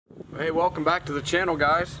Hey, welcome back to the channel,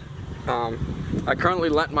 guys. I currently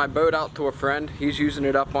lent my boat out to a friend. He's using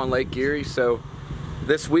it up on Lake Erie, so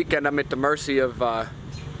this weekend I'm at the mercy of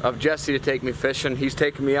Jesse to take me fishing. He's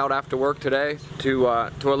taking me out after work today to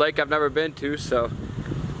a lake I've never been to, so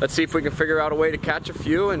let's see if we can figure out a way to catch a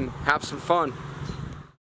few and have some fun.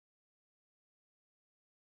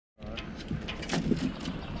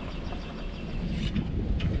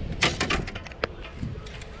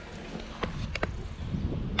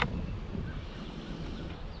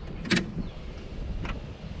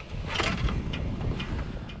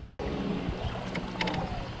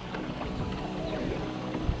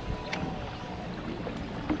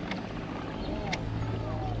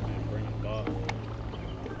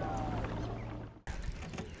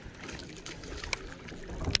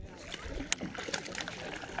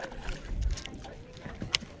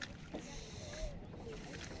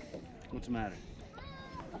 What's the matter?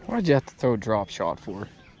 Why'd you have to throw a drop shot for?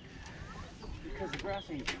 Because the grass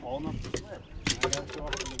ain't tall enough to slip. I gotta throw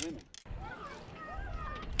it for the women.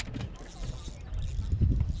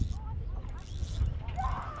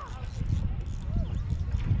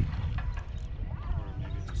 Or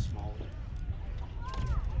maybe it's a small one.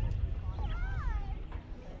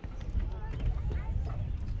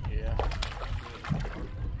 Yeah.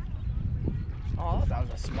 Oh, that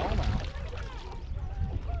was a smallmouth.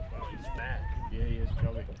 He's fat. Yeah, he is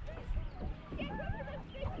chubby.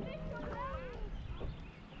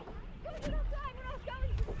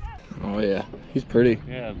 Oh yeah, he's pretty.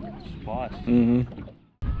 Yeah, spots. Mm-hmm.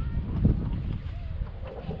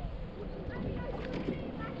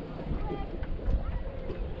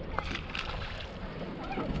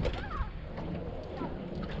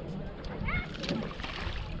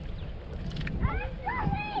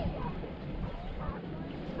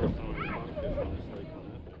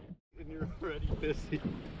 And you're already pissy.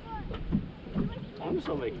 I'm just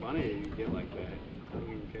gonna make fun of you. You get like that. I don't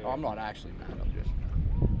even care. Oh, I'm not actually mad. I'm just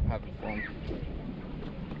having fun.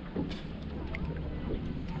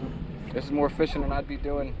 This is more fishing than I'd be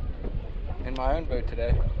doing in my own boat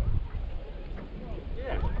today.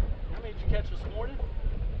 Yeah. How many did you catch this morning?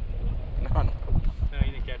 None. No,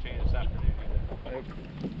 you didn't catch any this afternoon either. Nope.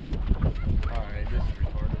 Alright, this is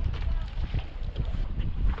retarded.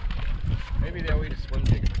 Maybe they'll eat a swim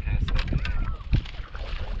jig if I cast that thing in.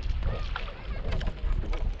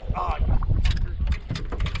 Oh,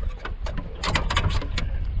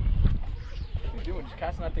 What are you doing? Just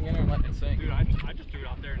casting that thing in there and letting it sink. dude, I just threw it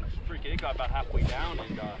out there and freaking it got about halfway down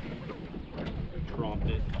and tromped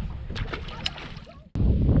it.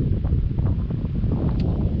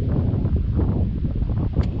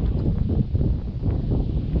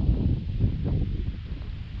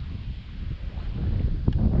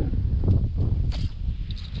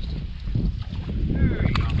 There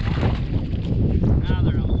you go. Now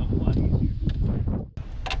they're on a couple lefties here.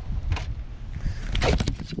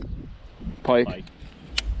 Pike.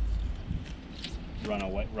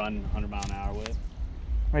 Run 100 mile an hour with.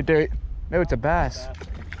 Right there. No, it's a bass.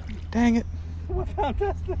 Dang it. What pound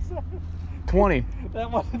test is that? 20. That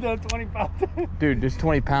wasn't no 20 pound test. Dude, there's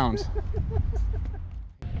 20 pounds.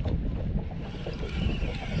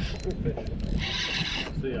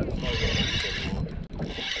 See, I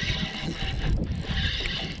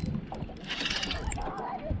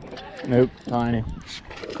Nope, tiny.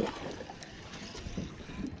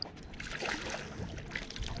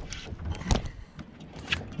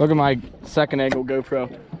 Look at my second angle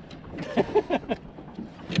GoPro.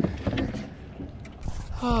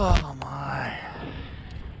 Oh my.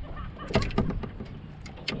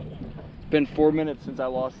 Been 4 minutes since I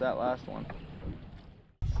lost that last one.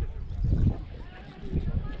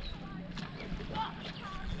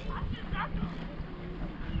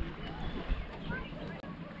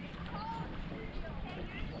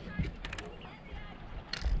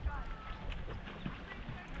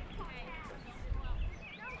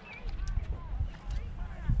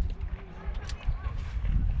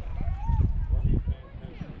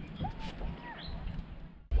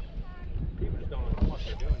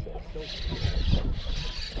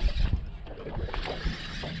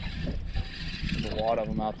 There's a lot of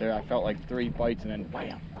them out there. I felt like 3 bites and then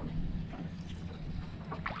bam.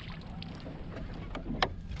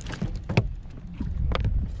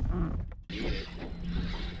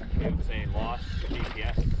 Dude saying lost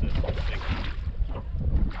GPS system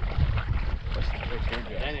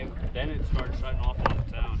then it started shutting off on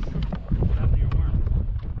its own. What happened to your worm?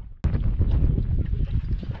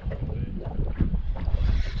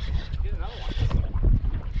 Get another one.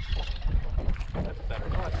 That's better.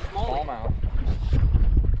 Oh, it's a smallmouth.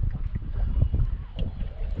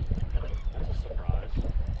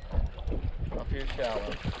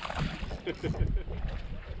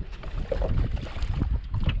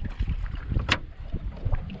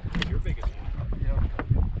 Your biggest one. Yeah.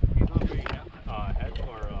 He's not very head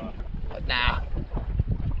or Nah.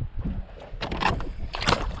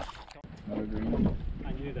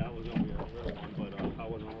 I knew that was gonna be a real one, but I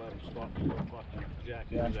wasn't gonna let him spot me for fucking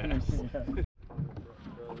jacking his ass.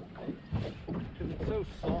 Because it's so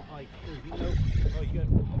soft, like, you know, oh, you got,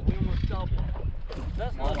 we almost double.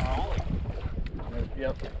 That's not ollie.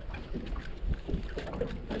 Yep.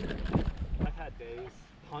 I've had days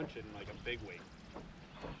punching like a big weight.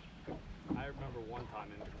 I remember one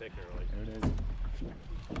time in particular, like, There it is.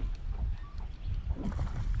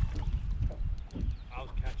 I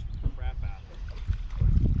was catching the crap out of it.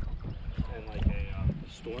 And like a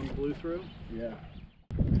storm blew through. Yeah.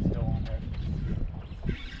 It's still on there.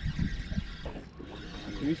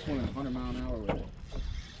 He's swimming 100 mile an hour with it.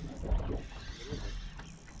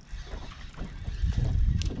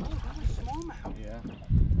 Oh, that was smallmouth. Yeah.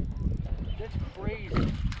 That's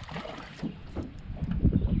crazy.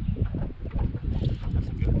 That's a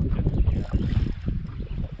good one, too.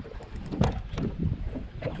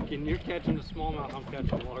 And you're catching the smallmouth, I'm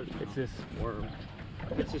catching a largemouth. It's this worm.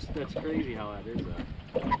 It's just, that's crazy how that is,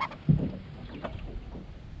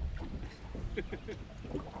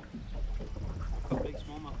 A big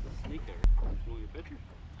smallmouth with a snake there. You want your picture?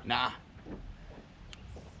 Nah.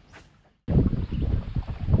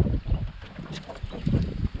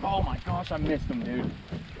 Oh my gosh, I missed him, dude.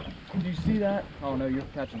 Did you see that? Oh no, you're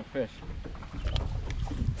catching a fish.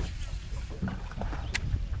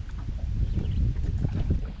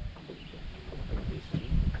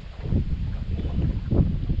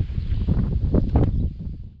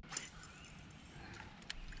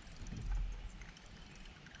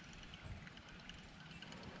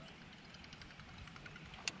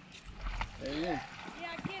 There he is.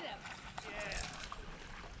 Yeah, get him. Yeah.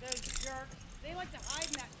 Those jerks. They like to hide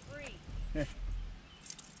in that tree.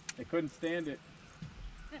 They couldn't stand it.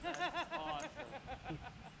 Awesome.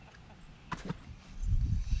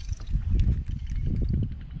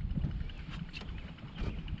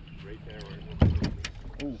 Right there where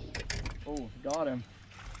it was. Oh, got him.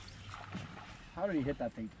 How did he hit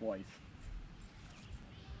that thing twice?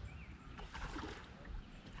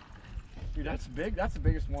 Dude, that's big. That's the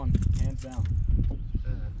biggest one, hands down.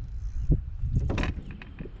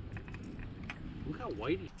 Look how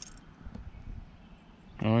white he is.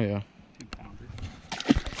 Oh yeah. 2-pounder.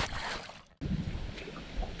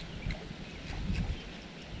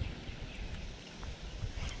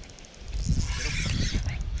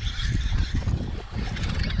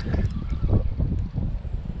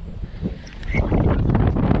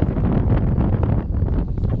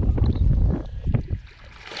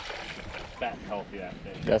 Fat and healthy, that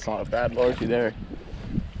thing. That's not a bad largie there.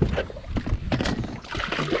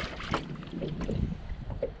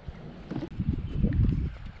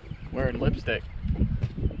 Wearing lipstick.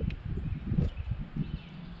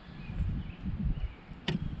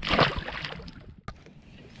 So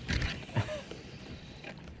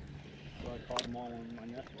I caught them all on my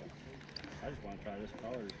net. I just want to try this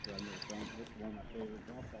color because I've never thrown. This is one of my favorite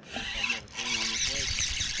golf balls. I've never thrown on this lake.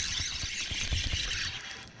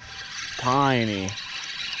 Tiny.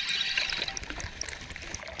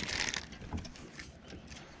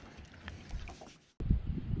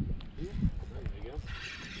 There you go.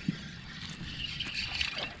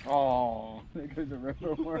 Oh, there goes a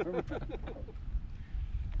river worm.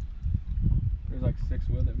 There's like 6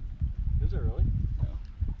 with him. Is it really?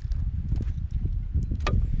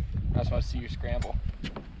 That's why I see you scramble.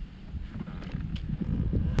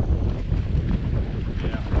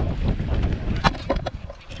 Yeah.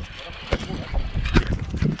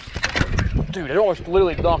 Dude, it almost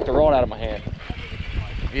literally knocked the rod out of my hand.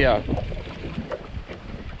 Yeah.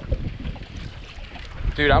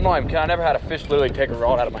 Dude, I'm not even kidding. I never had a fish literally take a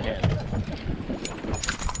rod out of my hand.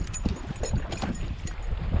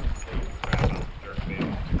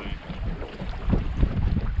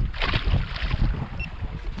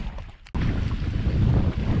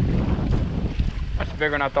 That's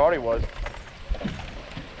bigger than I thought he was. I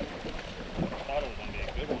thought it was going to be a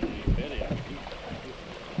good one when you bit it.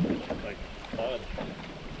 Like bud.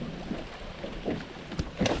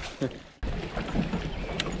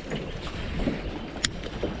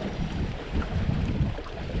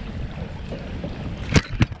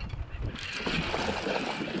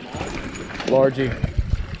 Largie.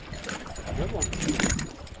 Good one.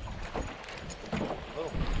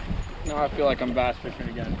 Now I feel like I'm bass fishing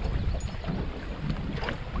again.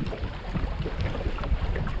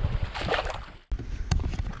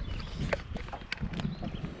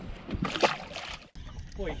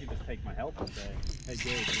 Boy, you should just take my help and say, Hey,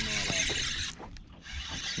 Gabe, you know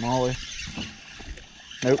Smaller.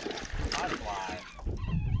 Nope. butterfly.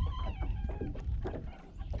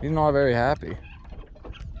 He's not very happy.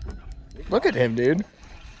 Look at him, dude.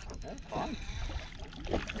 That's fun.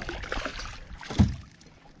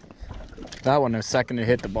 That one, a second to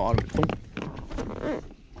hit the bottom.